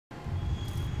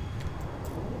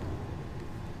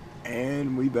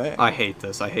And we back. I hate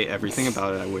this. I hate everything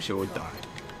about it. I wish it would die.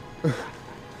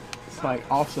 It's like,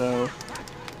 also,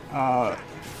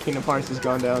 Kingdom Hearts has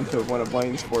gone down to one of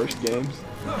Blaine's worst games.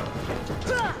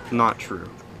 Not true.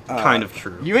 Kind of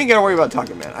true. You ain't gotta worry about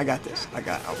talking, man. I got this.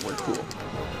 We're cool.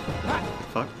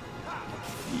 Fuck.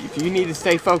 If you need to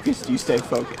stay focused, you stay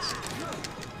focused.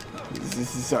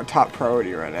 This is our top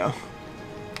priority right now.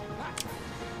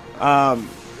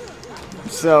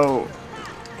 So,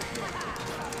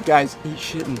 guys, eat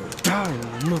shit and die,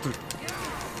 motherfucker.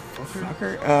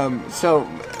 So,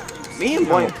 me and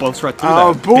Blaine both right through that.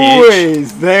 Oh,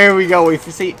 boys! Bitch. There we go. We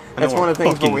see. That's one of the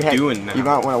things where we have. You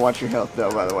might want to watch your health,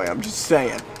 though. By the way, I'm just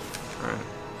saying.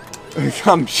 Alright.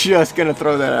 I'm just gonna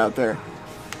throw that out there.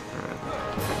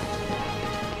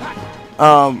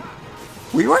 Alright.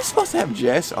 We weren't supposed to have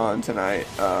Jess on tonight,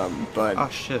 but oh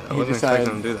shit! I wasn't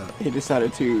expecting him to do that. He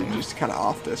decided to just kind of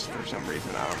off this for some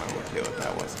reason. I don't know what deal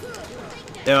that was.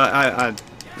 Yeah,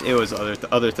 it was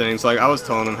other things. Like I was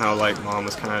telling him how like mom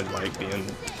was kind of like being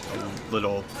a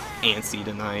little antsy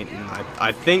tonight, and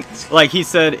I think like he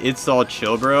said it's all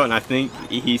chill, bro, and I think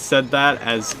he said that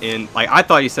as in like I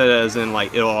thought he said it as in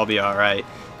like it'll all be all right,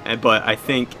 but I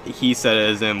think he said it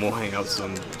as in we'll hang out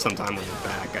sometime when you're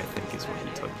back. I think is what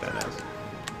he took that as.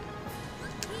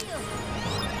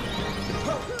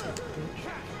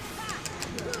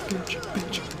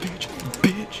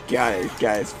 Bitch,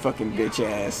 guys, fucking bitch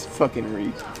ass, fucking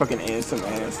handsome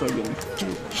ass looking.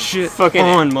 Shit, fucking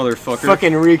on, motherfucker.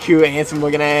 Fucking Riku handsome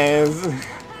looking ass.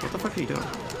 What the fuck are you doing? You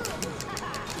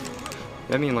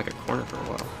had me in like a corner for a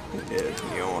while.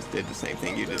 You almost did the same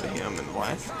thing you did to him in the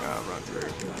last run through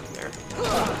there.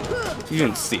 You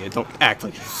didn't see it. Don't act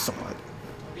like you saw it.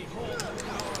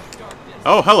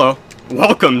 Oh, hello.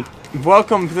 Welcome.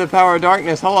 Welcome to the Power of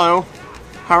Darkness. Hello.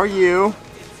 How are you?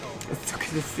 It's so good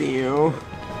to see you.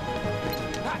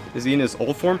 Is he in his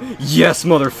old form? Yes,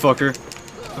 motherfucker.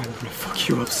 I'm gonna fuck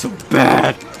you up so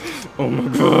bad. Oh my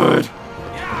god.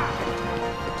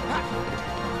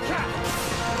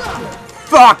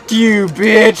 Fuck you,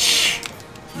 bitch.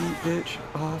 You bitch.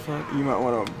 Oh fuck. You might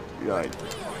want to be like.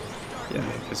 Yeah,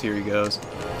 because here he goes.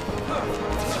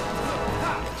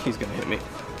 He's gonna hit me.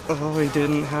 Oh, he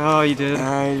didn't. How he did?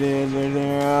 I did.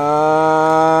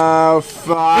 Oh,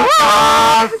 fuck.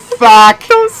 Oh, fuck.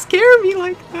 Don't scare me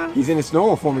like that. He's in his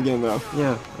normal form again, though.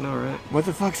 Yeah, I know, right? What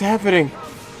the fuck's happening?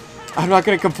 I'm not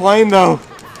gonna complain, though.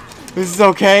 This is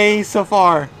okay so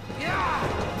far.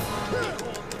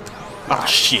 Oh,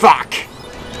 shit. Fuck.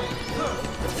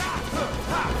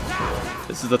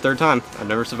 This is the third time. I've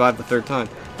never survived the third time.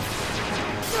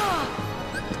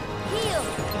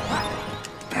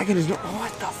 Back in his normal. Oh,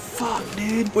 what the fuck,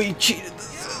 dude? We cheated the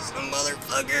system,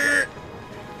 motherfucker.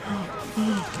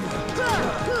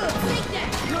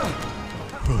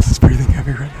 Willis is breathing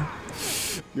heavy right now.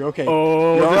 You're okay.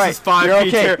 Oh, you're this right. is 5 you're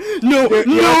feet okay. here. No, you're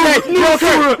no, okay. no, you're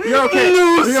okay. Sora. You're okay.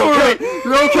 No, you're Sora. okay.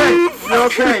 You're okay. You're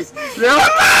okay.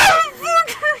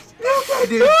 You're okay,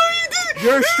 dude.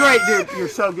 You're straight, dude. You're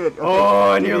so good. Okay.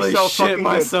 Oh, I nearly shit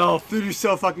myself. Dude, you're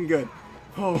so fucking good.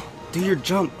 Oh, do your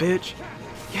jump, bitch.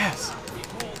 Yes.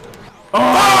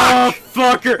 Oh,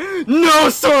 fucker! No,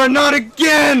 Sora, not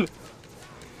again!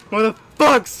 What the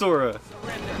fuck, Sora?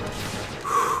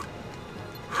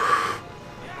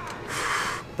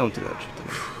 Don't do that shit to me.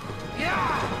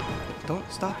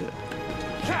 Don't stop it.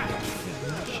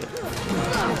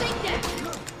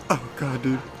 oh god,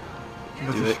 dude.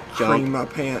 Do it. Cream my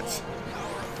pants.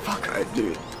 Fuck, alright,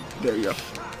 dude. There you go.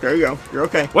 There you go. You're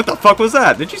okay. What the fuck was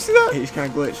that? Did you see that? He's kind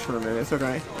of glitched for a minute. It's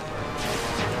okay.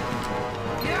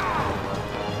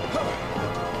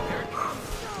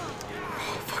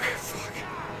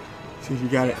 See if you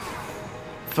got it.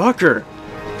 Fucker.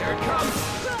 Here it comes.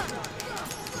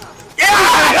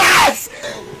 Yes!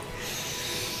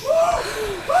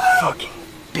 Fucking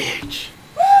bitch.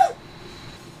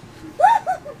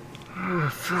 Oh,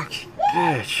 fucking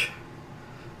bitch.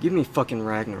 Give me fucking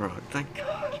Ragnarok. Thank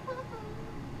God.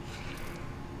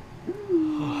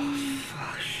 Oh,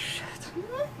 fuck, shit.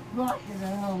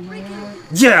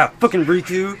 Yeah, fucking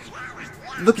Riku.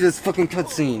 Look at this fucking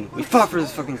cutscene. We fought for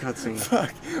this fucking cutscene.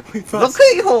 Fuck. We fought. The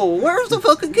keyhole! Where's the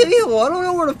fucking keyhole? I don't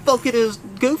know where the fuck it is.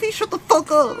 Goofy, shut the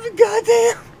fuck up.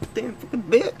 Goddamn. Damn fucking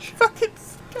bitch. Fucking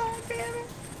goddamn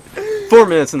it. 4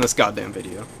 minutes in this goddamn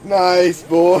video. Nice,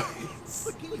 boy.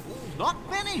 The keyhole's not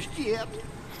finished yet.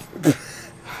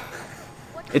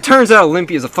 It turns out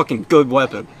Olympia is a fucking good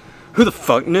weapon. Who the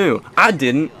fuck knew? I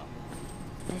didn't.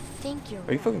 I think you're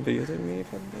Are you fucking videotaping me?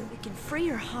 We can free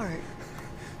your heart.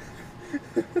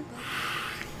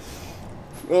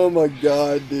 Oh my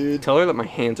god, dude. Tell her that my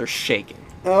hands are shaking.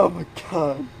 Oh my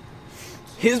god.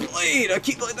 His blade! A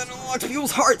keyblade that unlocks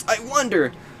people's hearts! I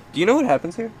wonder! Do you know what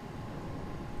happens here?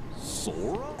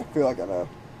 Sora? I feel like I know.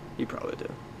 You probably do.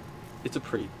 It's a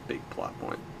pretty big plot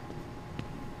point.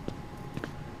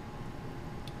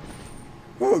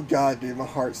 Oh god, dude, my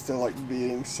heart's still like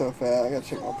beating so fast. I gotta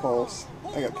check my pulse.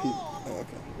 I got oh,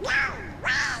 okay.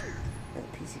 I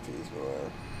got PCPs, but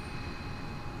whatever.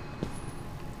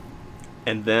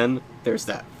 And then there's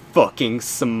that fucking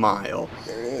smile.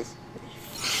 There it is.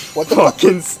 What the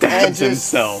fucking stabs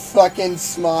himself. Fucking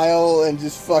smile and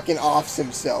just fucking offs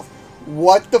himself.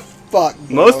 What the fuck,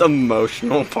 bro? Most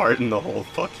emotional part in the whole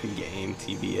fucking game,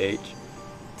 TBH.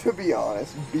 To be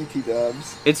honest, BT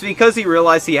dubs. It's because he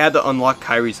realized he had to unlock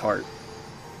Kyrie's heart.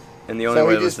 And the only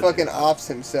way so he just fucking offs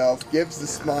himself, gives the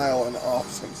smile and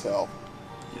offs himself.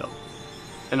 Yep.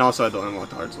 And also had to unlock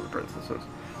the hearts of the princesses.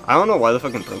 I don't know why the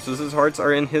fucking princesses' hearts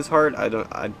are in his heart.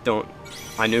 I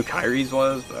knew Kyrie's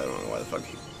was, but I don't know why the fuck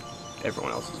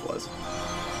everyone else's was.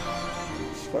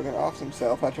 Just fucking offs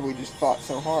himself after we just fought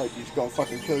so hard. You just gonna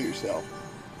fucking kill yourself.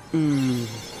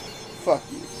 Fuck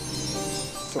you.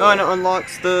 Oh, and it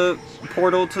unlocks the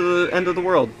portal to the end of the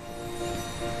world.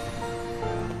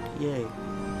 Yay.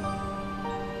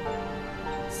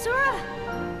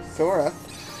 Sora!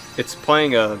 It's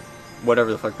playing a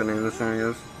whatever the fuck the name of the song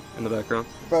is in the background.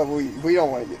 But we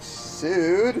don't want to get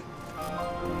sued.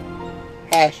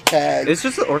 Hashtag. It's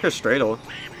just the orchestratal.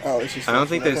 Oh, it's just. I don't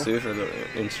think they sue for the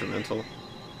instrumental.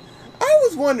 I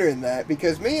was wondering that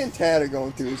because me and Tad are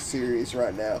going through a series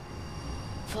right now.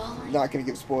 Not going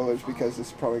to give spoilers because this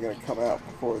is probably going to come out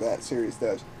before that series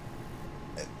does.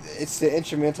 It's the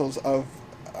instrumentals of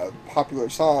a popular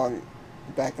song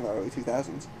back in the early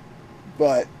 2000s.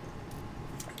 But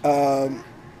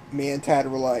me and Tad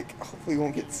were like, hopefully we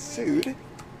won't get sued.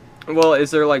 Well,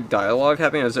 is there like dialogue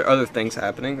happening? Is there other things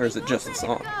happening? Or is it just a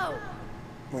song?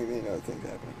 What do you mean other things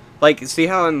happening? Like, see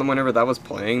how whenever that was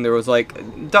playing, there was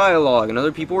like dialogue and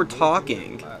other people were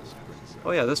talking.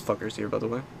 Oh yeah, this fucker's here, by the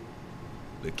way.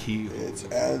 The key. It's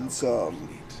Ansem.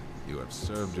 You have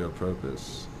served your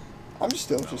purpose. I'm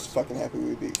still just fucking happy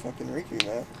we beat fucking Riku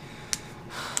now.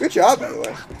 Good job, by the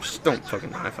way. Just don't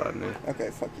fucking high five me. Okay,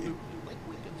 fuck you.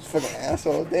 Fucking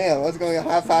asshole. Damn, I was going to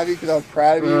high five you because I was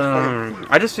proud of you.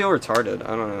 I just feel retarded.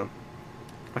 I don't know.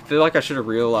 I feel like I should have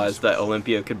realized that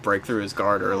Olympia could break through his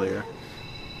guard earlier.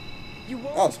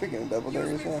 Oh, speaking of double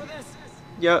daggers,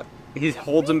 yeah, he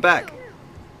holds him back.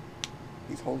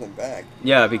 He's holding back.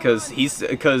 Yeah, because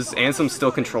Ansem's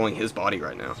still controlling his body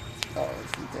right now. Oh,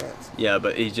 it's the dance. Yeah,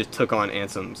 but he just took on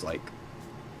Ansem's like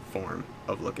form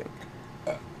of looking.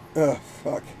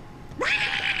 Fuck.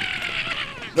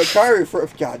 But Kyrie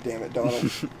God damn it, Donald.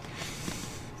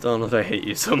 Donald, I hate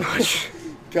you so much.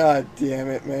 God damn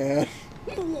it, man.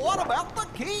 What about the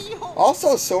keyhole?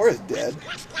 Also, Sora's dead.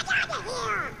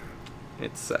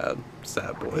 It's sad.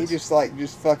 Sad boys. He just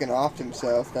fucking offed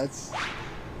himself. That's...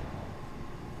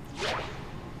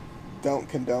 Don't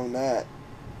condone that.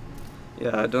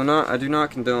 Yeah, I do not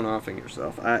condone offing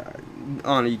yourself.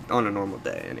 On a normal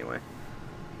day anyway.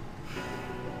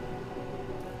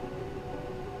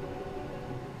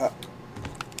 Hold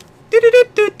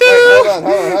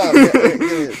on. Give me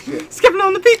this shit. Stepping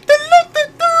on the beat.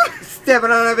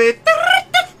 Stepping on a beat.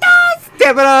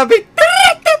 Stepping on a beat.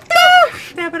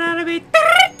 Stepping on a beat.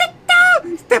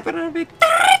 Stepping on a beat.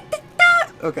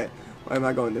 Okay. Why am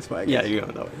I going this way? Yeah, you're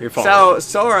going that way. You're following. So,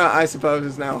 Sora, I suppose,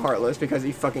 is now heartless because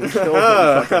he fucking killed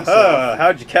himself.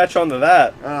 How'd you catch on to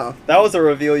that? Oh. That was a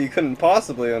reveal you couldn't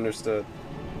possibly understood.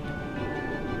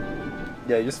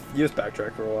 Yeah, you just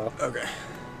backtrack for a while. Okay.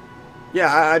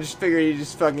 Yeah, I just figured you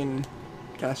just fucking...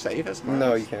 Can I save us?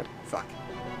 No, you can't. Fuck.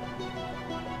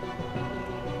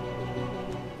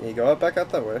 You go back out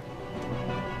that way.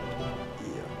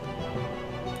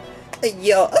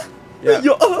 Yeah. Yeah.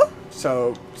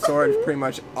 So, Sora pretty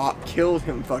much killed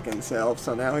him fucking self,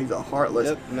 so now he's a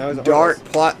heartless, now he's a dark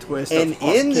heartless. Plot twist And of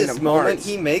in this Kingdom moment, Hearts.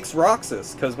 he makes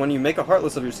Roxas, because when you make a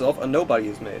heartless of yourself, a nobody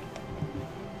is made.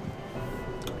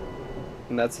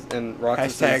 And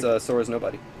Roxas is Sora's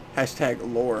nobody.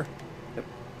 Hashtag lore. Yep.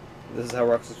 This is how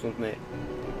Roxas was made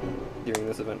during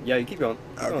this event. Yeah, you keep going.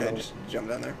 Keep Okay, going. just jump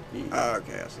down there. Yeah.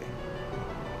 Okay, I see.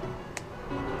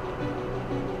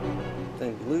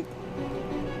 Then loop.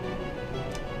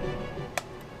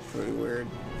 It's really weird.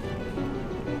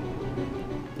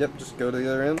 Yep, just go to the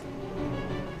other end.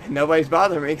 Nobody's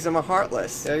bothering me because I'm a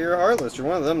heartless. Yeah, you're a heartless. You're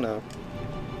one of them now.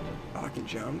 Oh, I can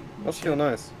jump. Must feel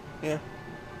nice. Yeah,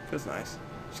 feels nice.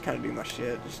 Just kind of do my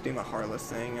shit. Just do my heartless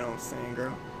thing, you know what I'm saying,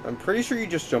 girl? I'm pretty sure you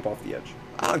just jump off the edge.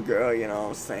 Oh, girl, you know what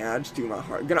I'm saying? I just do my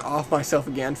heart. I'm gonna off myself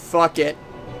again. Fuck it.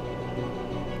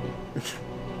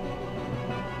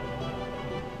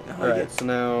 Alright, so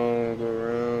now go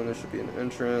around. There should be an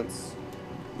entrance.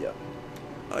 Yeah.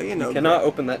 Oh, you know. You cannot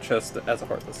open that chest as a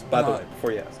Heartless, by the way,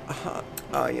 before you ask.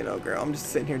 Oh, you know, girl. I'm just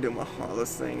sitting here doing my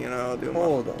Heartless thing, you know.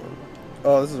 Hold on.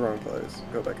 Oh, this is the wrong place.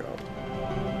 Go back out.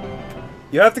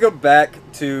 You have to go back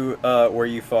to where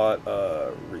you fought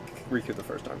Riku the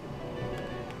first time.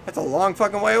 That's a long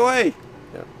fucking way away.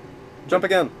 Yeah. Jump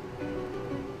again.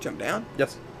 Jump down?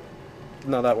 Yes.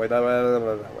 No, that way. That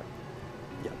way.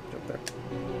 Yeah, jump there.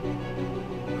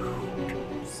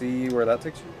 See where that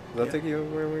takes you? Does that take you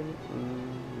where we...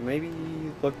 maybe...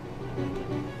 Look.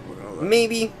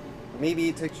 Maybe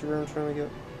it takes you where I'm trying to get.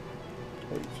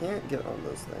 Well, you can't get on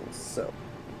those things, so...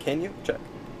 Can you? Check.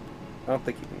 I don't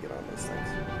think you can get on those things.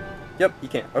 Yep, you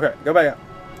can. Okay, go back out.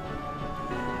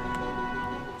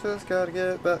 Just gotta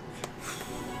get back.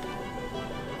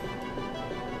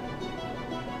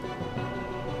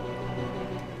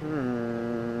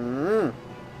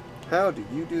 How do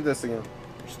you do this again?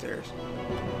 Stairs.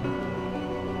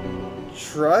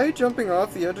 Try jumping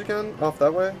off the edge again. Off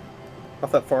that way.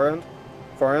 Off that far end.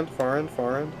 Far end.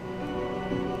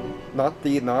 Not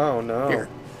the... No. Here.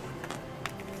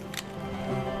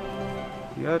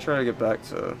 You gotta try to get back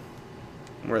to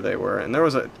where they were. And there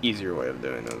was an easier way of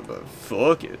doing it, but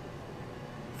fuck it.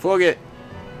 Fuck it.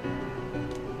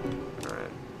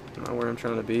 Alright. Am I where I'm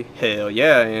trying to be? Hell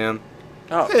yeah, I am.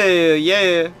 Oh. Hell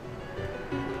yeah.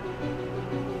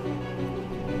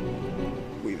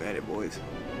 We made it, boys.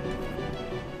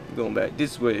 Going back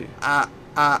this way. I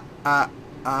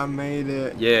made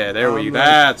it. Yeah, there we go.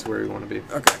 That's where we want to be.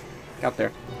 Okay. Out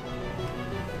there.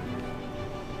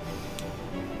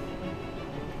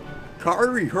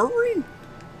 Kari, hurry!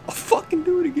 I'll fucking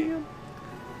do it again.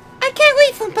 I can't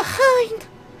leave them behind.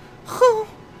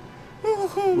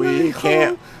 We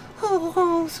can't.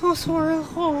 Oh, so sorry.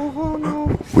 Oh,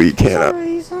 no. We cannot. Sorry,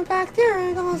 he's not back there.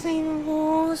 I gotta save him.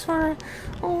 Oh, sorry.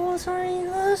 Oh, sorry. I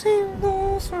gotta save him.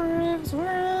 Oh, sorry.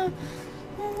 Sorry.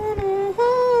 Oh, no.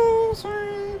 Oh,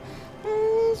 sorry.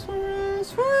 Oh, sorry.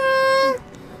 Sorry.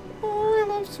 Oh, I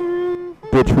love sorry.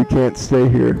 Bitch, we can't stay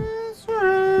here.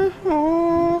 Sorry.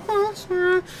 Oh,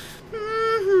 sorry.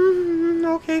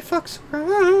 Okay, fuck,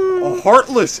 sorry. A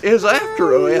Heartless is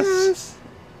after us.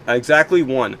 Exactly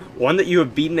one. One that you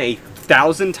have beaten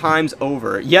 1,000 times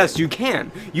over. Yes, you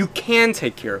can. You can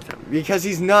take care of him. Because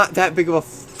he's not that big of a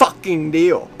fucking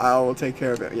deal. I will take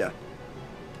care of him. Yeah.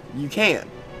 You can.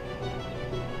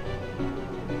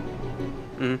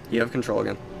 You have control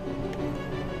again.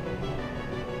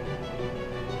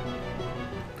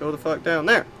 Go the fuck down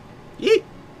there. Yeet.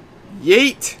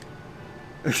 Yeet.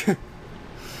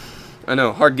 I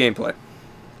know, hard gameplay.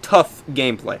 Tough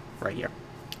gameplay right here.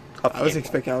 Tough I was gameplay.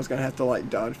 expecting I was gonna have to like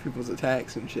dodge people's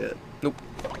attacks and shit. Nope.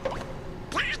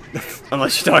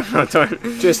 Unless you're talking about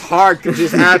just hard,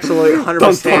 just absolutely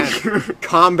 100%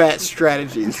 combat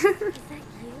strategies.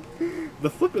 the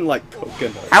flipping like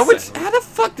coconut. How the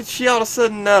fuck did she all of a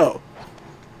sudden know?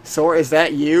 Sora, is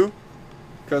that you?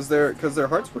 Because their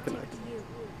hearts were connected.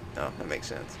 Oh, that makes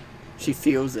sense. She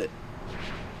feels it.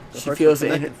 Their She hearts feels were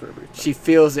it. connected She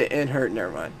feels it in her.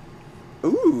 Never mind.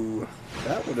 Ooh,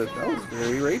 that was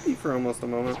very rapey for almost a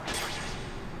moment.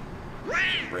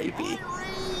 Rapey.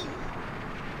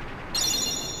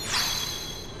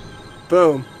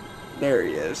 Boom. There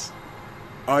he is.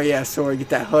 Oh yeah, Sora, get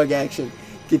that hug action.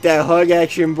 Get that hug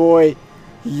action, boy.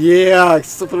 Yeah,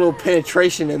 slip a little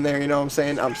penetration in there, you know what I'm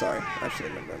saying? I'm sorry. I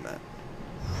shouldn't have done that.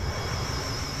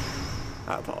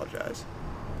 I apologize.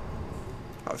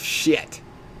 Oh shit.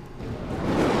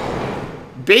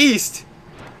 Beast!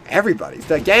 Everybody's.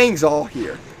 The gang's all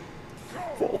here.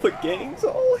 All the gang's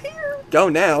all here. Go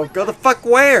now. Go the fuck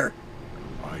where?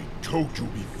 I told you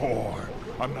before,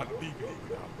 I'm not leaving you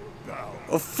without thou.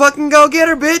 Well, fucking go get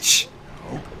her, bitch!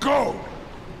 Oh, go!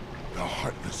 The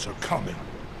Heartless are coming.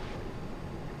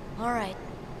 Alright.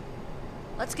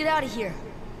 Let's get out of here.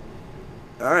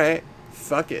 Alright.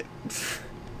 Fuck it.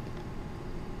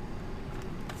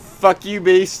 Fuck you,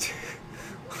 Beast.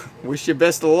 Wish you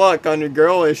best of luck on your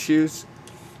girl issues.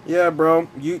 Yeah, bro.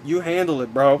 You handle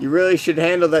it, bro. You really should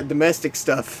handle that domestic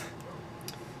stuff.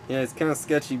 Yeah, it's kind of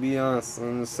sketchy, be honest.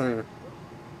 I'm just saying.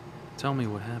 Tell me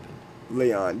what happened.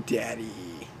 Leon, daddy.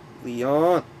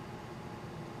 Leon.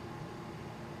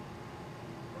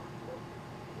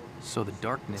 So the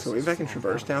darkness. So we back in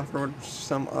Traverse now for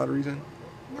some odd reason?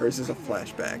 Or is this a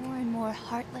flashback? More and more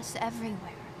Heartless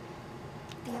everywhere.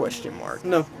 Question mark.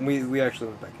 No, we actually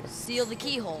went back in. Seal the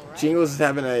keyhole, right? Jingles is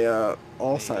having a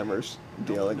Alzheimer's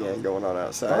deal again going on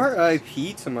outside.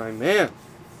 R.I.P. to my man.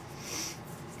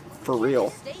 For real.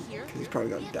 Stay here. Because he's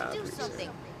probably We gonna have die to do pretty soon. something.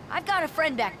 I've got a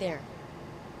friend back there.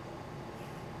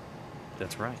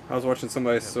 That's right. I was watching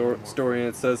somebody's story and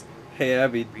it says, "Hey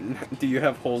Abby, do you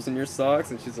have holes in your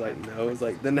socks?" And she's like, "No." It's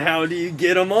like, "Then how do you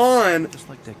get them on?" Just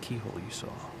like that keyhole you saw.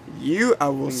 I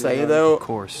will say though, Of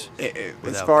course.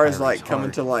 as far as like Kyrie's coming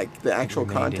heart, to like the actual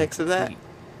remained context of that, incomplete.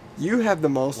 you have the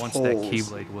most Once holes that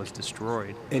keyblade was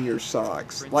destroyed, in your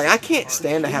socks. Like I can't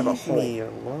stand to have a hole.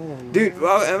 alone. Dude,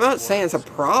 well, I'm not saying it's a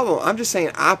problem. I'm just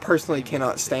saying I personally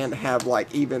cannot stand to have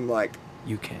like even like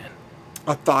you can.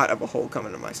 a thought of a hole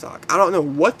coming in my sock. I don't know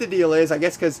what the deal is. I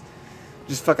guess because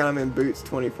just fucking I'm in boots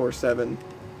 24/7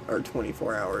 or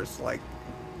 24 hours, like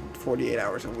 48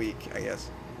 hours a week, I guess.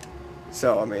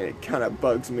 So I mean, it kind of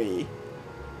bugs me.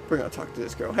 We're gonna talk to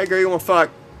this girl. Hey girl, you want to fuck?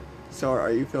 So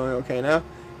are you feeling okay now?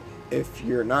 If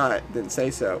you're not, then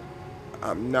say so.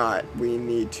 I'm not. We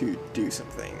need to do some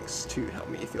things to help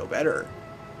me feel better.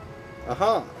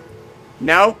 Aha.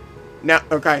 No? No?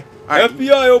 Okay. All right.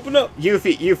 FBI, open up.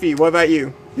 Yuffie, what about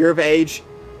you? You're of age.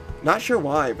 Not sure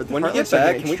why, but the When you get Heartless are back,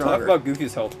 getting can we talk stronger. about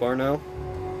Goofy's health bar now?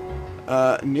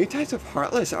 New types of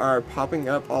Heartless are popping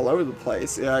up all over the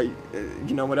place. You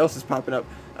know what else is popping up?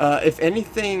 If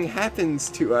anything happens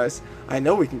to us, I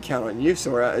know we can count on you,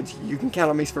 Sora. You can count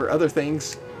on me for other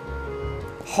things.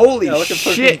 Holy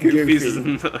shit, Goofy's Goofy.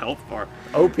 in the health bar.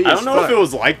 OP I as don't know if fuck. it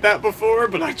was like that before,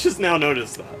 but I just now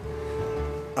noticed that.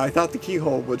 I thought the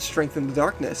keyhole would strengthen the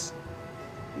darkness.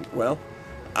 Well,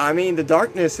 I mean, the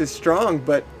darkness is strong,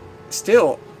 but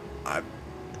still,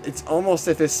 it's almost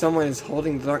as if someone is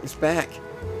holding the darkness back.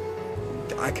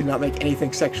 I could not make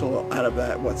anything sexual out of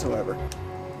that whatsoever.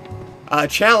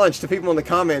 Challenge to people in the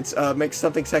comments, make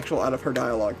something sexual out of her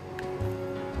dialogue.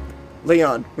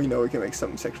 Leon, we know we can make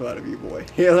something sexual out of you, boy.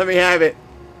 Here, let me have it.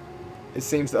 It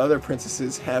seems the other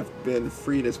princesses have been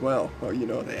freed as well. Well, you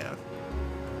know they have.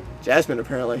 Jasmine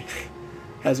apparently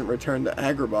hasn't returned to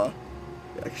Agrabah.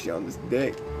 Actually on this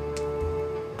dick.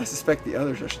 I suspect the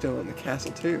others are still in the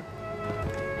castle too.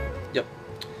 Yep.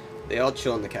 They all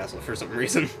chill in the castle for some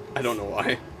reason. I don't know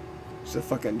why. There's a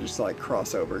fucking just like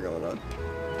crossover going on.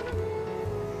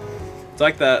 It's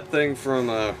like that thing from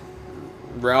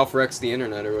Ralph Wrecks the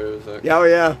Internet or whatever the fuck. Yeah, oh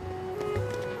yeah.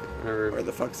 Whenever Where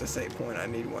the fuck's the save point? I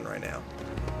need one right now.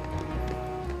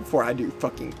 Before I do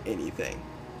fucking anything.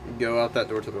 go out that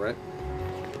door to the right.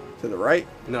 To the right?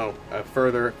 No,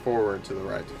 further forward to the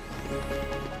right.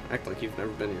 Act like you've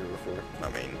never been here before.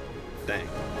 I mean, dang.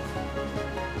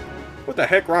 What the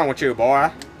heck wrong with you,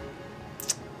 boy?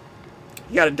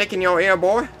 You got a dick in your ear,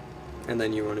 boy? And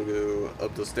then you want to go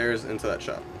up the stairs into that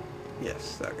shop.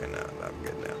 Yes, okay, now I'm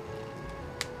good now.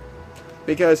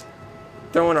 Because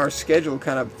throwing our schedule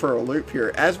kind of for a loop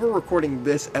here, as we're recording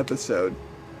this episode,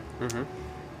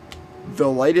 the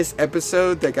latest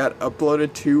episode that got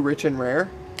uploaded to Rich and Rare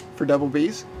for Double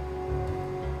B's,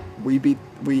 we beat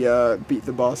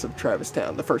the boss of Travis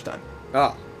Town the first time.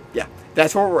 Ah. Yeah,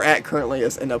 that's where we're at currently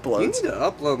as in You uploads. need to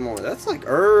upload more. That's like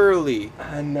early.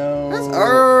 I know. That's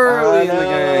early in the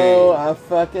game. I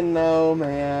fucking know,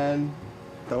 man.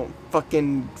 Don't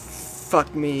fucking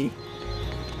fuck me.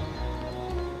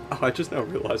 Oh, I just now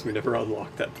realized we never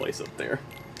unlocked that place up there.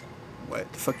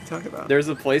 What the fuck you talking about? There's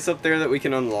a place up there that we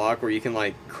can unlock where you can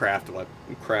like craft like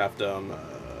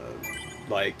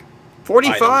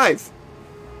 45. items.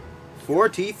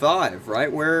 45,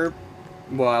 right where?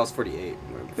 Well, I was 48.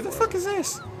 Who the fuck is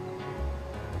this?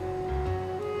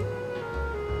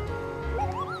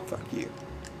 Fuck you.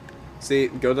 See,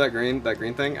 go to that green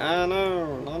thing. Ah,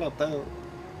 no, not up there.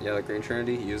 Yeah, the green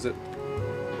trinity. Use it.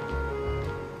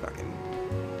 Fucking.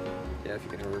 Yeah, if you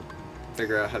can ever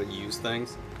figure out how to use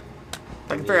things.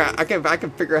 I can figure out. I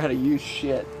can figure out how to use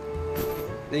shit.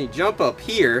 Then you jump up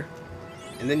here,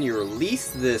 and then you release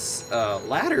this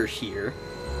ladder here.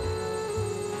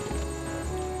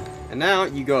 And now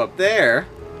you go up there.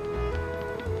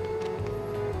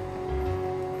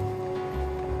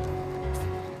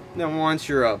 Then once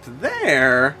you're up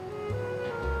there,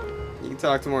 you can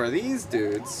talk to more of these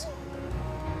dudes.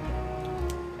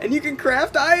 And you can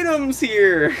craft items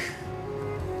here.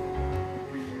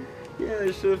 Yeah,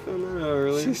 I should have found that out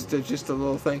earlier. Just a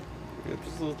little thing. Yeah,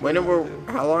 just a little thing.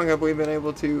 How long have we been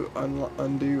able to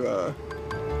undo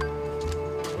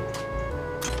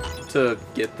To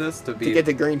get this to be to get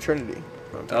the Green Trinity?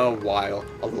 a while,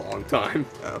 a long time.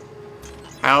 Oh.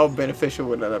 How beneficial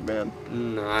would that have been?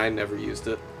 No, I never used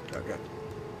it. Okay.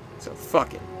 So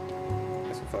fuck it.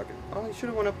 So fuck it. Oh, you should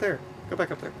have went up there. Go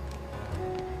back up there.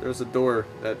 There was a door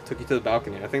that took you to the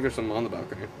balcony. I think there's some on the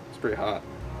balcony. It's pretty hot.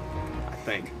 I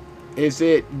think. Is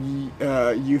it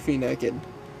Yuffie naked?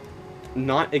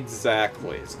 Not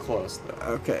exactly. It's close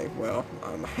though. Okay, well,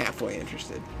 I'm halfway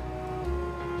interested.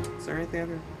 Is there anything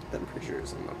other? I'm pretty sure there's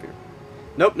something up here.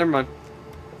 Nope, never mind.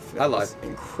 I lied. was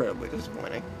incredibly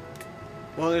disappointing.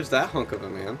 Well, there's that hunk of a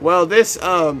man. Well, this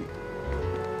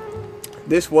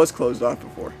was closed off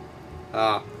before.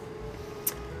 Ah.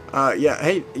 Yeah.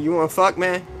 Hey, you want to fuck,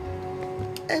 man?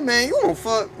 Hey, man, you want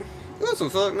fuck? You want some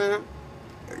fuck, man?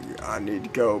 I need to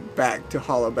go back to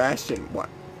Hollow Bastion.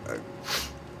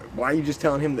 Why are you just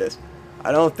telling him this?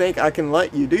 I don't think I can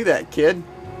let you do that, kid.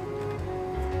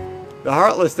 The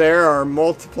Heartless there are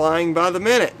multiplying by the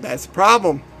minute. That's the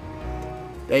problem.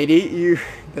 They'd eat you.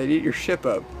 They'd eat your ship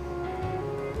up.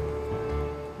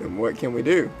 Then what can we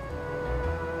do?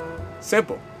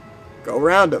 Simple. Go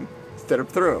around them instead of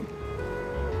through them.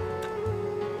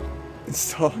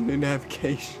 Install a new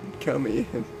navigation gummy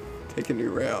and take a new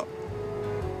route.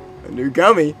 A new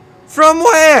gummy? From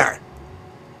where?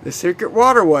 The secret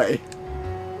waterway.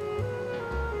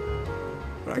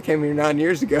 When I came here 9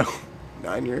 years ago,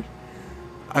 9 years,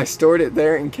 I stored it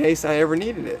there in case I ever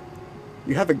needed it.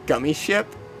 You have a gummy ship?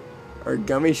 Or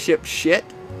gummy ship shit?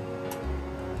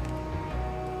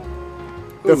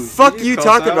 The fuck you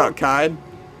talking about, Kide?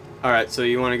 Alright, so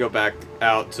you want to go back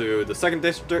out to the second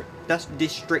district,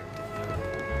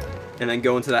 and then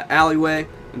go into that alleyway,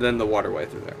 and then the waterway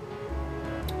through there.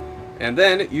 And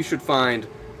then you should find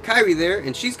Kyrie there,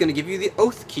 and she's going to give you the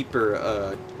Oath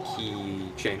Keeper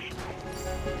keychain.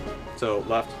 So,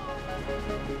 left.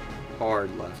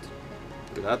 Hard left.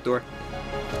 Through that door.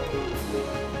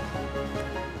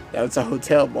 That's a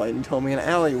hotel, boy. You told me an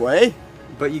alleyway.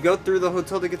 But you go through the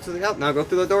hotel to get to the out. Now go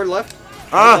through the door left.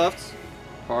 Ah! Hard lefts.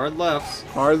 Hard lefts.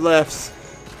 Hard lefts.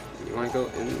 You want to go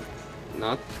in?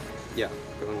 Not. Yeah.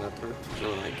 Go in that door.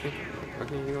 No, I can't. Why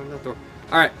can't you go in that door?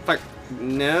 Alright, fuck.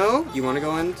 No. You want to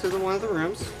go into the one of the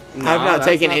rooms? No, I've not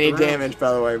taken not any the room. damage,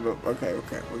 by the way, but okay,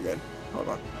 we're good. Hold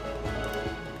on.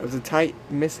 It was a tight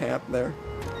mishap there.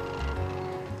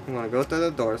 You want to go through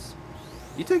the doors.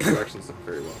 You take directions not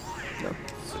very well. No.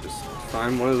 So just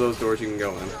find one of those doors you can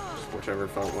go in. Just whichever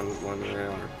felt one they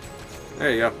are.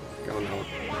 There you go. Go in that one.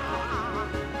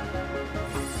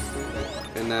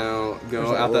 And now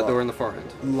go out that door in the far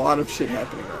end. A lot of shit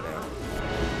happening right now.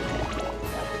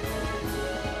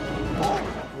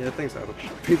 Yeah, things happen.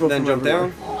 People then from jump everywhere.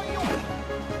 down.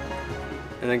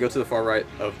 And then go to the far right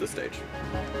of the stage.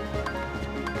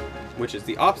 Which is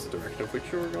the opposite direction of which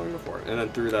you were going before. And then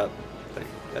through that thing.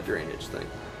 That drainage thing.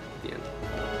 At the end.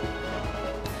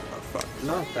 Oh, fuck.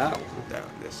 Not that one. Down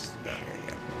this, down here,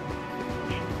 yeah.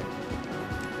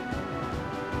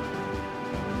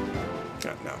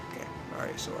 No, okay.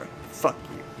 Alright, sorry. Fuck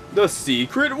you. The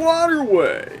secret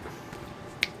waterway.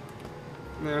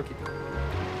 No, keep going.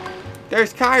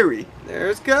 There's Kyrie.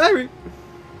 There's Kyrie.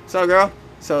 So, girl.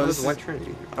 So, This this is White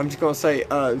Trinity. I'm just gonna say,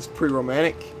 it's pretty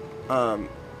romantic.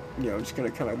 You know, I'm just gonna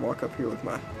kind of walk up here with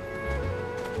my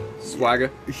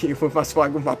swagger, with my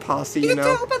swag, with my posse, you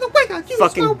know. By the way, I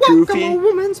fucking goofy,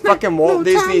 fucking Walt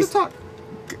Disney's.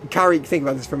 Kyrie, think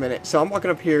about this for a minute. So I'm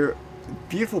walking up here,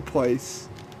 beautiful place.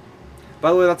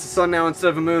 By the way, that's a sun now instead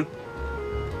of a moon.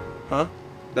 Huh?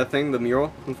 That thing, the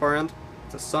mural on the far end,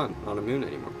 it's a sun, not a moon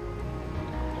anymore.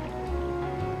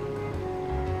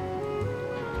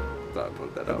 Thought I'd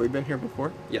point that Have out. we been here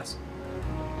before? Yes.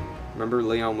 Remember,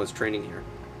 Leon was training here.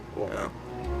 Well, No.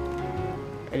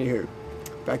 Anywho,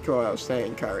 back to what I was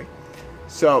saying, Kyrie.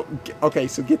 So, okay,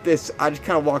 so get this. I just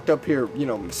kind of walked up here, you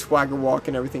know, swagger walk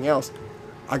and everything else.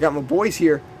 I got my boys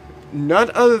here.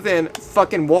 None other than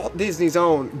fucking Walt Disney's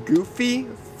own Goofy.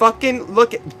 Fucking,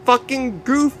 look at fucking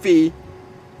Goofy.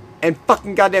 And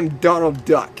fucking goddamn Donald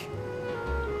Duck.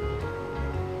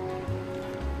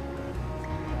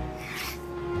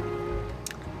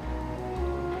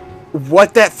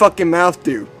 What that fucking mouth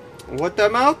do? what the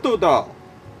mouth do, doll?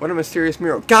 What a mysterious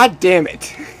mural. God damn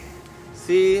it.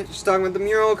 See, just talking about the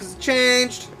mural because it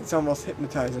changed. It's almost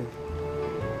hypnotizing.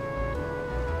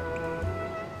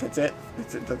 That's it.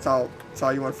 That's it. That's all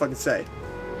you want to fucking say.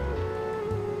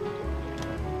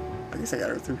 I guess I got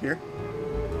her through here.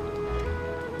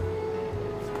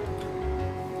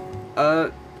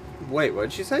 Wait, what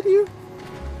did she say to you?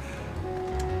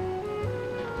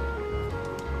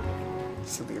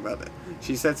 Something about that.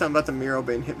 She said something about the mural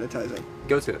being hypnotizing.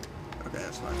 Go to it. Okay,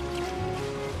 that's fine.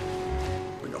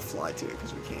 We're gonna fly to it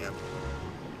because we can.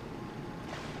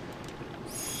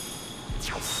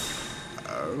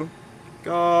 Oh.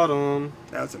 Got him.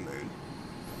 That was a moon.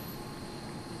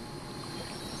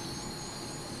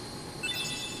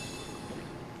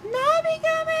 Mommy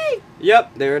gummy!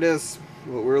 Yep, there it is.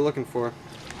 What we were looking for.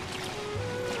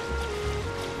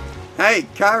 Hey,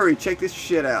 Kyrie, check this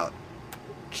shit out.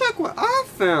 Check what I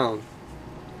found.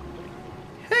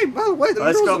 Hey, by the way,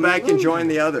 Let's go back and join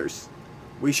the others.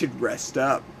 We should rest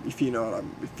up, if you know what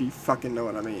if you fucking know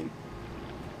what I mean.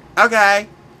 Okay.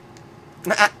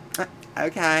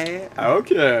 Okay.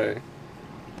 Okay.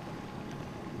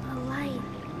 A light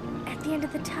at the end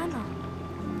of the tunnel.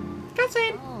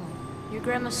 Oh, your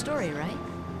grandma's story, right?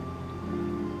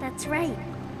 That's right.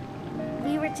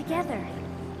 We were together.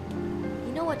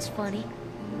 You know what's funny?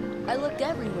 I looked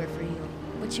everywhere for you,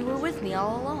 but you were with me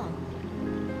all along.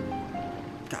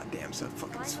 Goddamn, so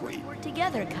fucking sweet. We're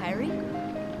together, Kyrie.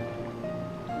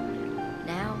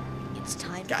 Now, it's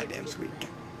time. Goddamn sweet.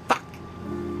 Fuck.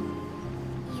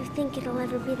 You think it'll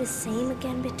ever be the same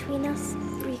again between us?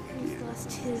 Riku's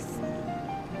lost his...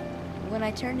 When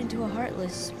I turned into a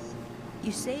Heartless,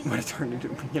 you saved When me. I turned into,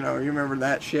 you remember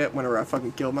that shit whenever I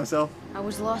fucking killed myself? I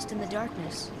was lost in the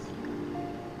darkness.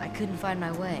 I couldn't find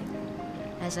my way.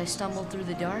 As I stumbled through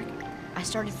the dark, I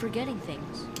started forgetting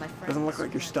things. My friends. Doesn't look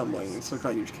like you're stumbling. It looks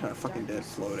like you're just kind of fucking dead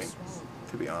floating.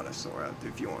 To be honest, Sora,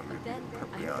 if you want me to be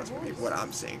perfectly honest with you, what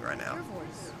I'm seeing right now.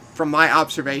 From my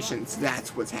observations,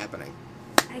 that's what's happening.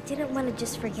 I didn't want to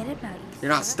just forget about you.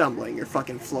 You're not stumbling, you're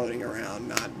fucking floating around,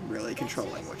 not really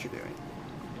controlling what you're doing.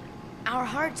 Our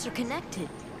hearts are connected.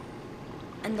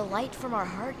 And the light from our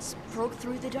hearts broke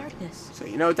through the darkness. So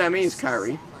you know what that means,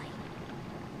 Kyrie?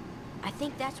 I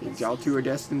think that's what Means y'all two are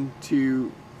destined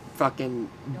to fucking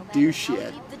do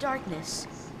shit The darkness.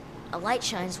 A light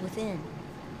shines within.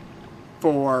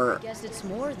 for I guess it's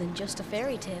more than just a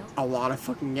fairy tale. a lot of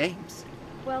fucking games.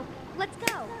 Well, let's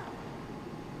go.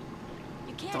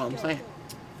 You That's all I'm saying.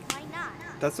 Why not?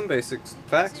 That's some basic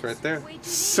facts right there.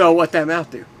 So what that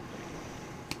amount to?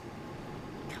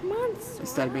 Come on, Sora.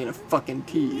 Instead of being a fucking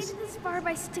We made tease. it this far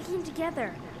by sticking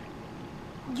together.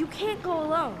 You can't go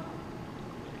alone.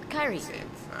 Kyrie,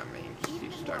 I mean,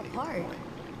 even she's when we're starting to get apart, the point.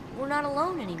 we're not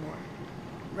alone anymore.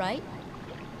 Right?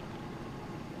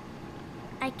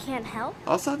 I can't help.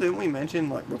 Also, didn't we mention,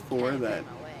 like, before that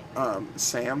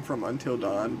Sam from Until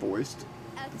Dawn voiced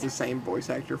the same voice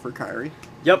actor for Kyrie?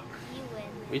 Yep. You win.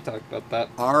 We talked about that.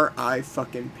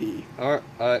 R-I-fucking-P.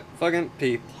 Alright, fucking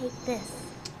P. Take this.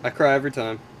 I cry every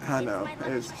time. I know, My it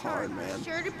lucky is hard, charm. man. Be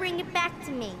sure to bring it back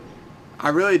to me. I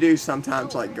really do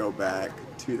sometimes, like, go back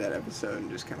to that episode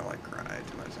and just kind of, like, cry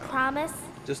to myself. Promise?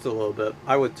 Just a little bit.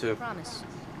 I would too. Promise.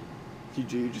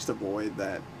 Did you just avoid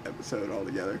that episode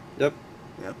altogether? Yep.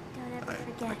 Yep. Don't ever I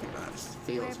forget. can know how this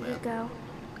feels, Wherever you man. go,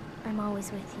 I'm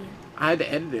always with you. I had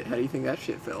to edit it. How do you think that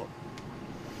shit felt?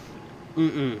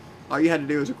 Mm-mm. All you had to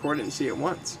do was record it and see it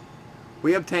once.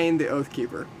 We obtained the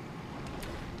Oathkeeper.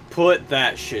 Put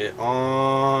that shit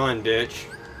on, bitch.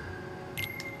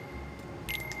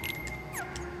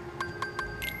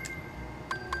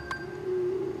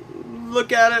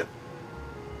 Look at it.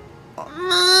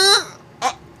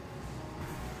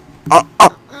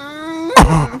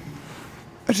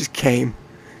 I just came.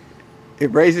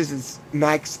 It raises its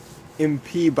max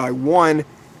MP by 1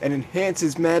 and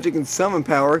enhances magic and summon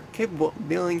power, capable of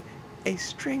dealing a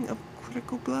string of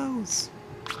critical blows.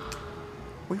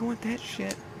 We want that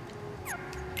shit.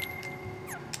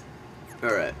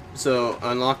 Alright, so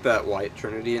unlock that white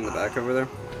trinity in the back over there.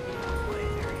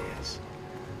 There he is.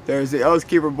 There's the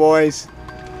Oathkeeper, boys.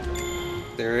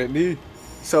 There it be.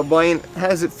 So, Blaine, how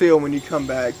does it feel when you come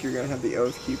back? You're gonna have the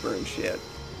Oathkeeper and shit.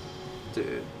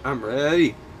 Dude, I'm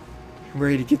ready.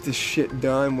 Ready to get this shit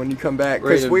done when you come back.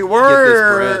 Ready Because to we get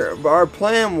were, this our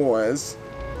plan was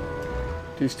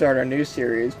to start our new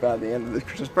series by the end of the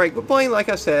Christmas break. But Blaine, like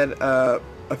I said a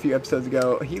few episodes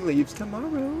ago, he leaves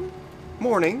tomorrow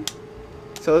morning.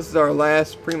 So this is our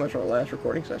last, pretty much our last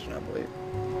recording session, I believe.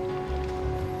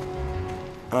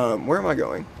 Where am I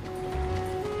going?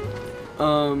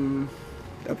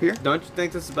 Up here? Don't you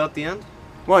think this is about the end?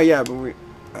 Well, yeah, but we,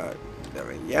 I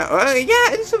mean, yeah, yeah,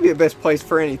 this would be the best place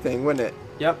for anything, wouldn't it?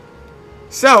 Yep.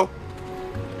 So,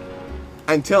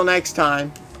 until next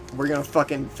time, we're gonna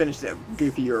fucking finish that.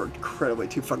 Goofy, you're incredibly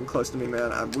too fucking close to me,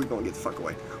 man. We're gonna get the fuck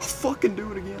away. I'll fucking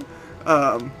do it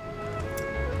again.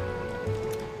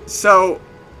 So,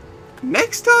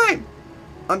 next time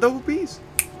on Double P's.